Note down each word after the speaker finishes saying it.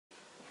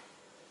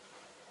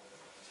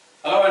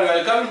Hello and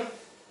welcome.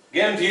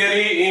 Game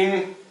theory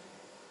in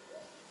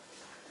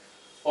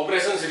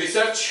operations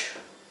research.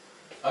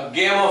 A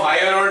game of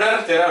higher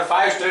order. There are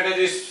 5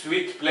 strategies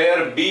with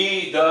player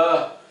B,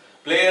 the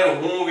player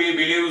whom we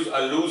believe is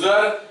a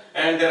loser,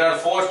 and there are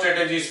 4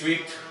 strategies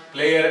with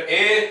player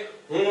A,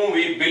 whom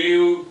we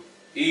believe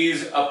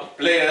is a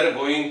player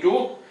going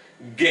to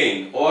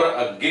gain or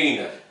a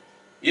gainer.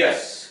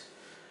 Yes.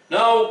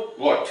 Now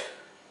what?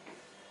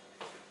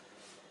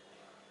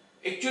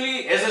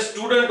 Actually, as a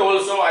student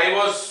also, I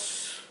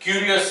was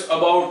curious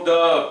about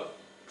the,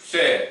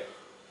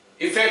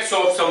 effects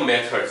of some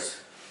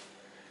methods.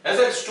 As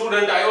a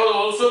student, I was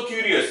also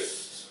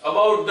curious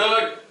about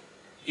the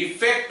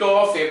effect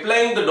of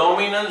applying the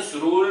dominance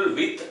rule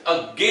with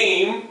a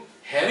game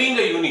having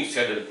a unique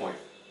saddle point.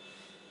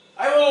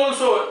 I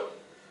was also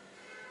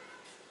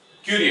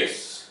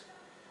curious,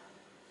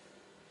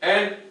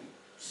 and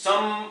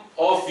some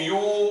of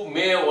you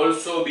may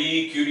also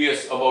be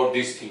curious about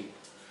this thing.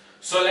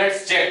 So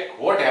let's check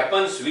what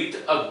happens with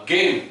a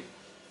game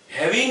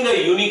having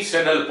a unique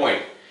saddle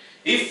point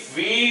if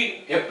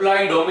we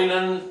apply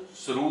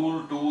dominance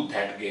rule to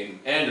that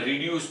game and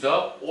reduce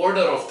the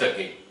order of the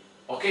game.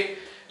 Okay,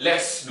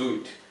 let's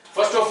do it.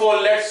 First of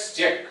all, let's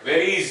check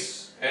where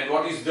is and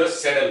what is the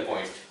saddle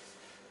point.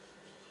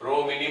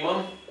 Row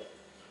minimum.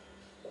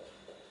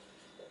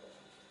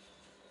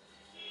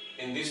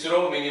 In this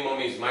row minimum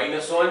is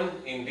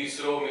 -1, in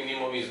this row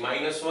minimum is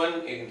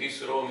 -1, in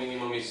this row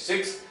minimum is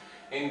 6,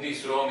 in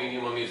this row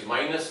minimum is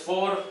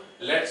 -4.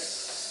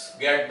 Let's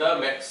get the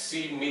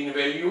min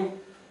value,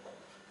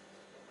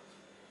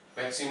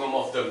 maximum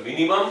of the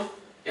minimum,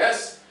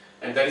 yes,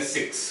 and that is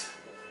 6.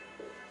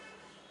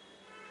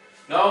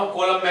 Now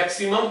column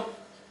maximum,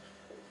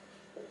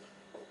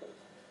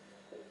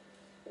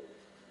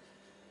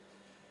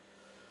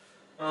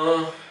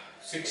 uh,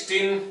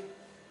 16,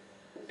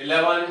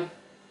 11,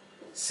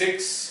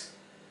 6,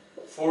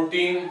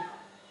 14,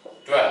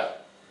 12.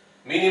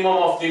 Minimum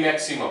of the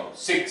maximum,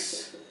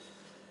 6,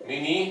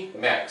 mini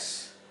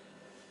max,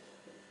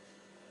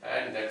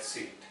 and that's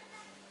it.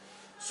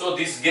 So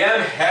this game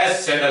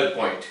has saddle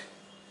point.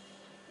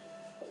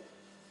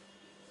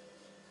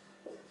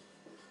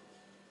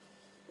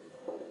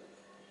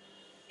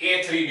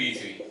 A3,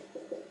 B3.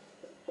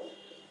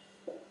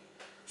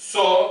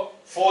 So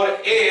for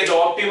A the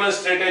optimal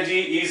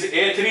strategy is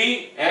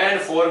A3,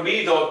 and for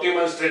B the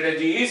optimal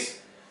strategy is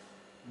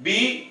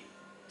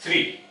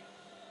B3.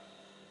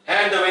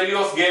 And the value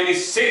of game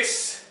is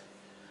 6.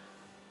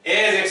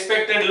 A's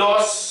expected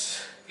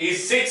loss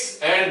is 6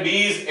 and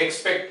B's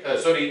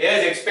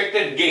A's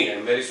expected gain,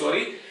 I'm very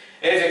sorry.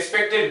 A's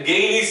expected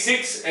gain is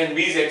 6 and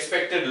B's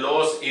expected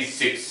loss is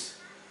 6.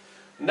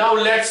 Now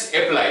let's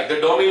apply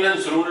the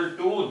dominance rule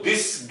to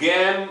this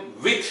game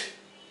with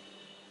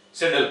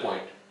saddle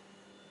point.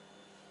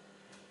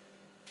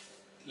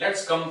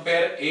 Let's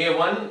compare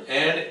A1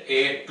 and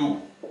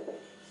A2.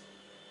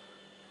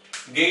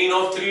 Gain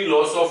of 3,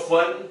 loss of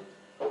 1.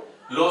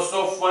 Loss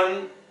of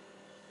 1,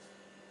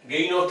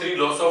 gain of 3,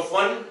 loss of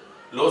 1,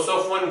 loss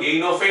of 1,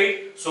 gain of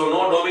 8. So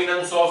no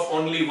dominance of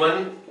only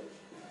 1.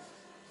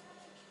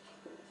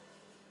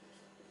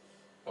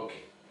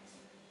 Okay.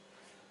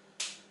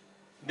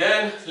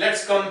 Then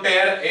let's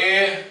compare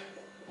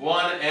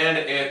A1 and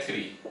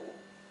A3.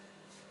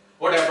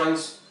 What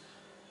happens?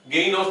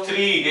 Gain of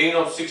 3, gain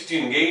of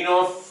 16, gain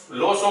of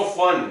loss of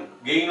 1,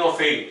 gain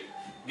of 8.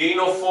 Gain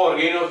of 4,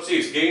 gain of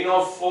 6, gain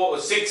of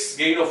 6,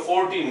 gain of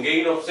 14,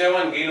 gain of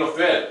 7, gain of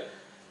 12.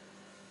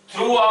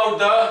 Throughout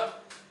the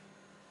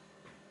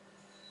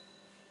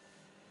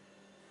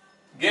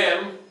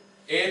game,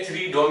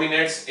 A3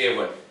 dominates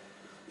A1.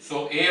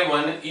 So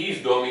A1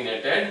 is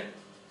dominated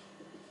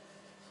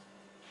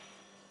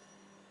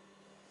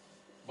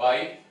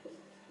by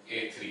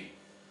A3.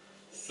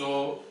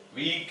 So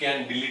we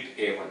can delete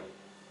A1.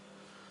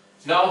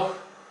 Now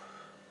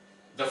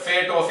the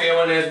fate of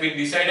A1 has been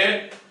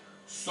decided.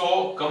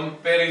 So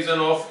comparison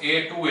of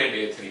A2 and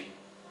A3.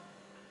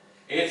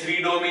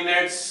 A3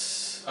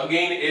 dominates,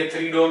 again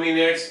A3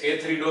 dominates,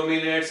 A3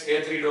 dominates,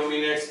 A3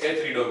 dominates,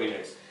 A3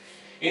 dominates.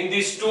 In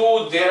these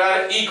two they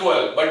are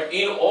equal, but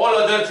in all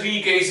other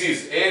 3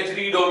 cases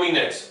A3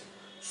 dominates.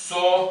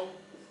 So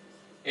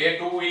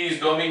A2 is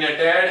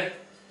dominated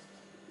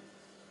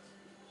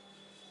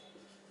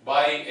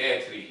by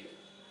A3.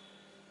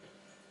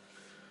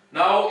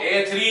 Now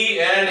A3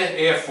 and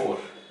A4.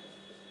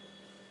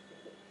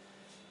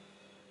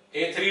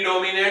 A3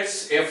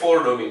 dominates,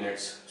 A4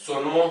 dominates,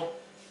 so no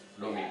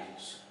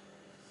dominance.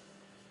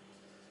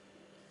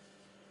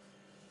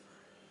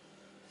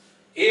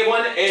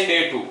 A1 and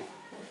A2,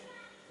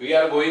 we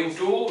are going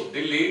to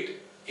delete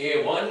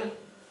A1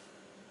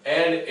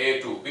 and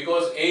A2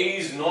 because A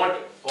is not,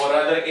 or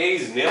rather A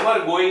is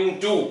never going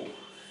to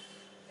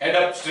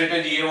adopt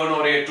strategy A1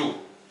 or A2.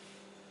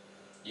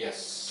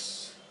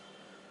 Yes.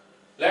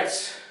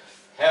 Let's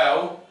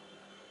have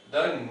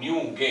the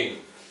new game.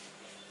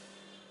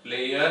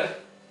 Player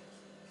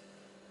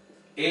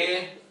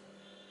A,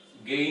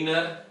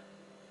 gainer,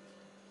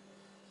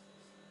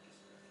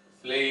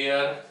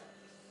 player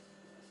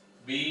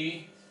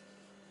B,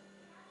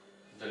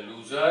 the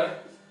loser.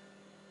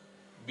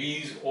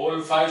 B's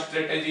all 5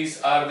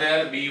 strategies are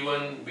there,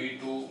 B1,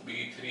 B2,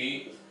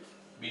 B3,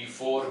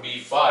 B4,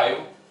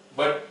 B5,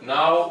 but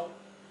now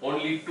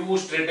only 2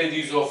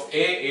 strategies of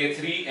A,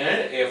 A3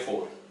 and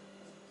A4.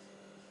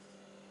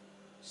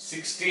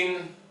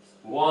 16,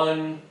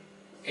 1,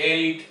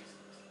 8,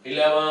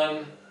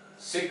 11,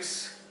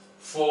 6,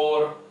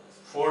 4,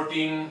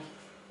 14,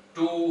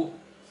 2,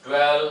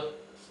 12,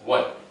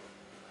 1.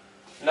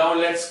 Now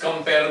let's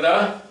compare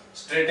the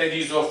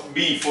strategies of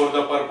B for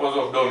the purpose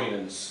of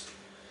dominance.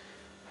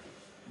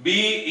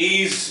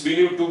 B is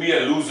believed to be a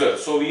loser,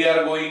 so we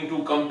are going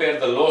to compare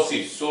the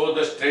losses. So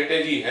the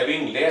strategy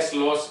having less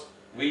loss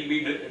will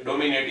be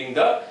dominating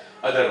the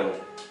other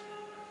one.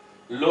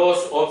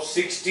 Loss of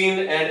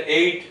 16 and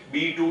 8,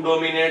 B2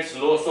 dominates.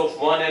 Loss of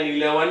 1 and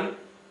 11,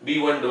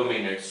 B1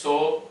 dominates.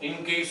 So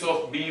in case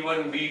of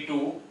B1,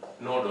 B2,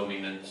 no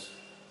dominance.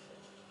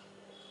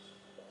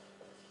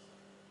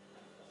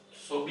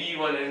 So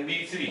B1 and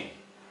B3.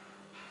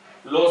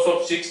 Loss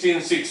of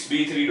 16, 6,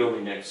 B3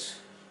 dominates.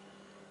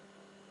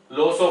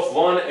 Loss of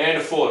 1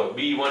 and 4,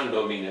 B1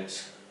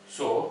 dominates.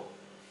 So,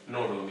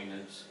 no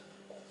dominance.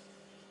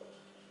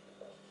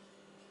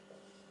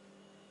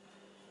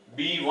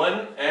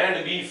 B1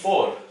 and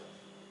B4.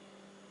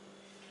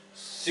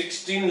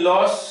 16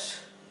 loss,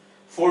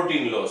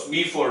 14 loss,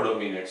 B4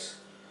 dominates.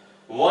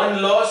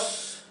 1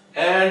 loss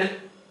and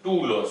 2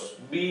 loss,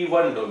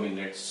 B1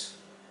 dominates.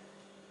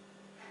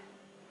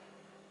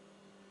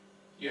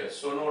 Yes,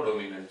 so no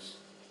dominance.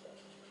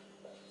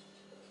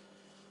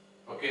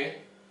 Okay.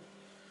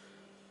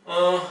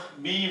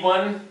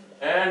 B1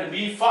 and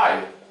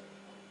B5.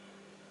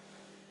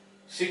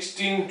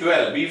 16,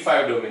 12,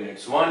 B5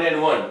 dominates. 1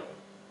 and 1.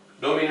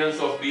 Dominance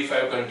of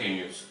B5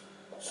 continues.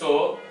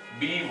 So,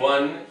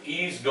 B1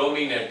 is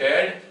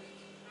dominated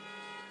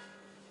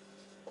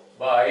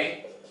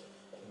by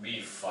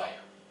B5.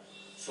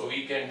 So,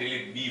 we can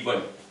delete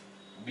B1.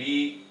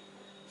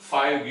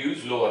 B5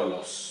 gives lower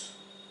loss.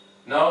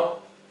 Now,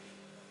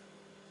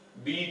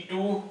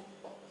 B2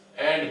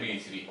 and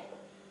B3.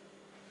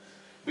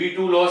 B2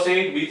 loss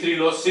 8, B3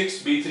 loss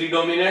 6, B3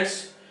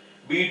 dominates.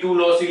 B2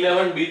 loss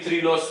 11,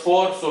 B3 loss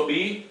 4, so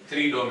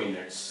B3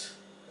 dominates.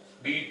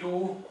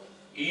 B2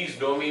 is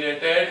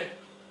dominated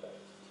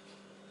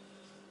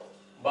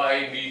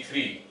by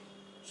B3.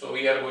 So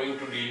we are going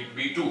to delete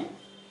B2.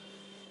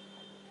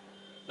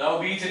 Now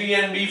B3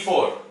 and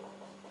B4.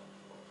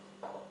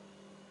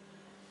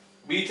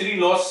 B3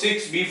 lost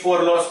 6,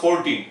 B4 lost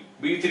 14.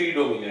 B3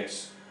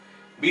 dominates.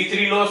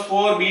 B3 lost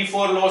 4,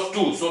 B4 lost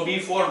 2. So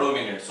B4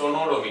 dominates. So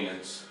no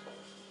dominance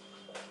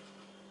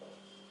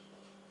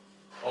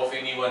of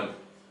any one.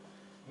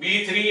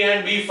 B3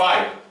 and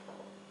B5.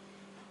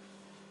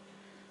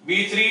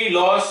 B3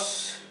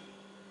 lost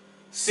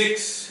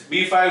 6,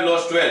 B5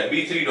 lost 12.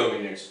 B3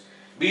 dominates.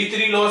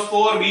 B3 lost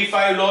 4,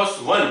 B5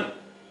 lost 1.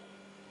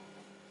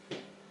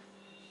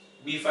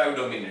 B5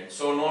 dominates.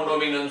 So no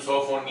dominance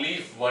of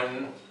only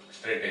one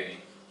strategy.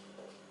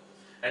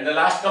 And the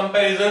last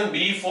comparison,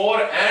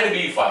 B4 and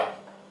B5.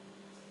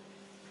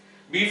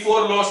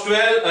 B4 lost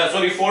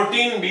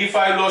 14,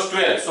 B5 lost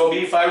 12. So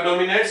B5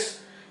 dominates.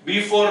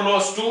 B4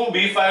 lost 2,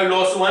 B5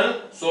 lost 1.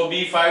 So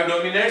B5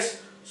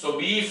 dominates. So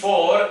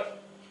B4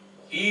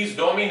 is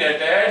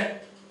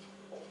dominated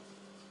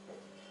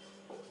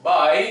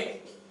by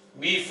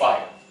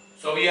B5.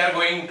 So we are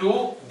going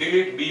to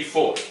delete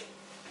B4.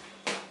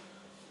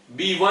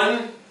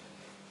 B1,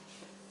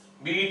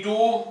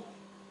 B2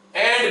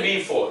 and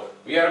B4.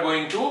 We are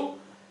going to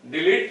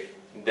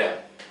delete them.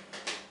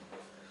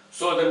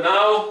 So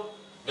now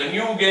the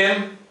new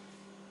game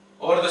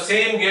or the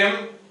same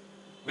game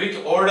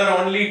with order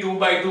only 2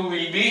 by 2 will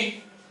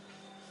be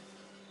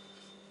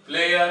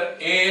player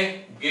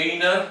A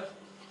gainer,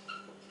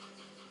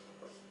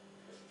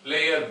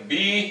 player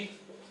B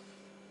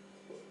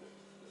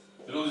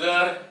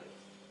loser,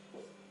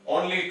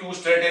 only 2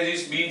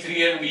 strategies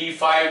B3 and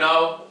B5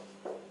 now.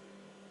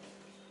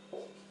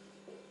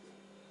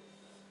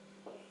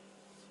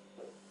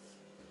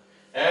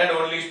 And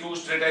only 2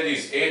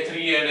 strategies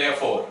A3 and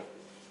A4.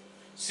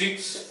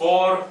 6,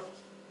 4,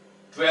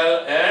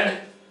 12 and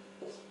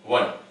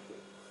 1.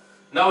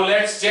 Now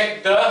let's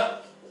check the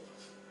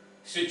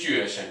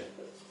situation.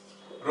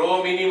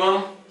 Row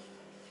minimum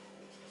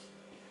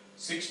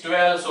 6,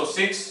 12, so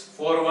 6,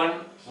 4, 1,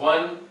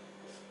 1.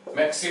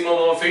 Maximum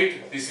of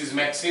it, this is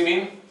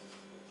maximum.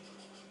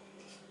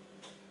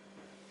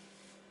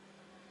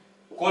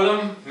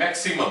 Column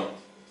maximum.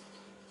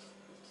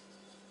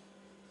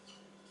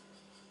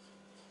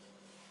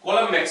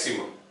 Column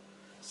maximum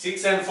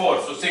 6 and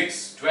 4, so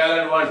 6, 12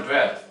 and 1,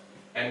 12,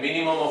 and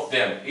minimum of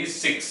them is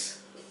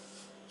 6.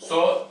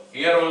 So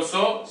here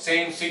also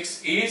same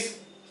 6 is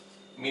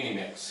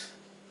minimax.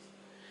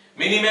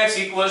 Minimax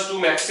equals to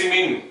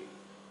maximum.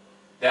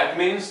 That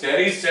means there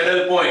is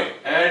saddle point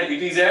and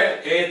it is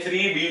at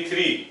A3,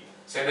 B3.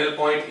 Saddle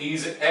point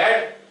is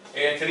at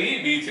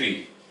A3,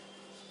 B3.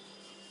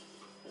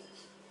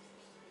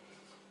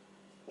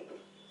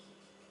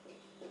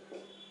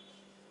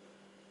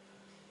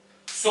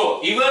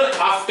 So even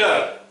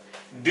after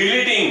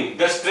deleting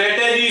the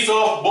strategies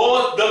of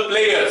both the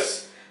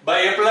players by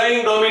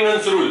applying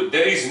dominance rule,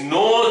 there is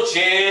no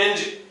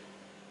change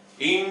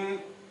in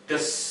the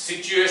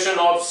situation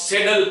of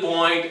saddle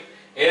point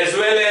as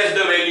well as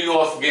the value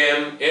of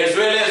game as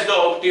well as the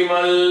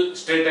optimal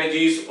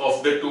strategies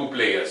of the two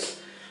players.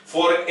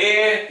 For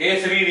A,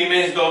 A3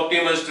 remains the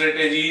optimal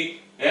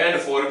strategy,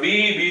 and for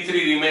B,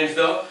 B3 remains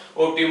the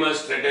optimal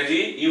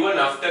strategy even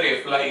after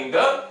applying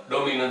the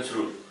dominance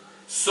rule.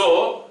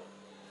 So,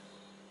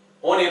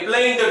 on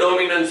applying the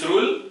dominance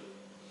rule,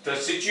 the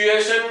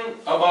situation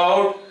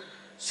about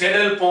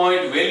saddle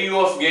point, value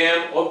of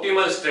game,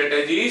 optimal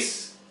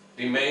strategies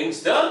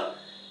remains the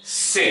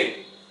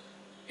same.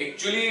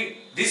 Actually,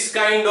 this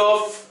kind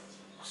of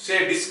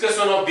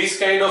discussion of this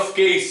kind of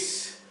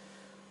case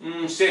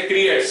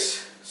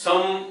creates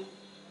some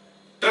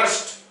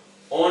trust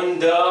on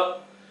the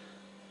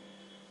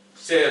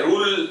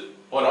rule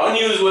or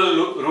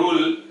unusual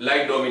rule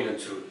like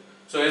dominance rule.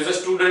 So as a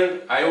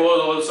student, I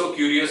was also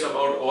curious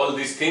about all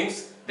these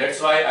things.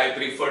 That's why I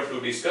prefer to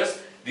discuss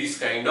this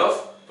kind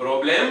of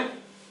problem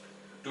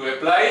to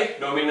apply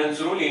dominance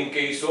rule in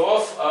case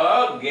of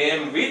a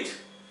game with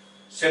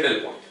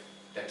saddle point.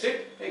 That's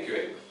it.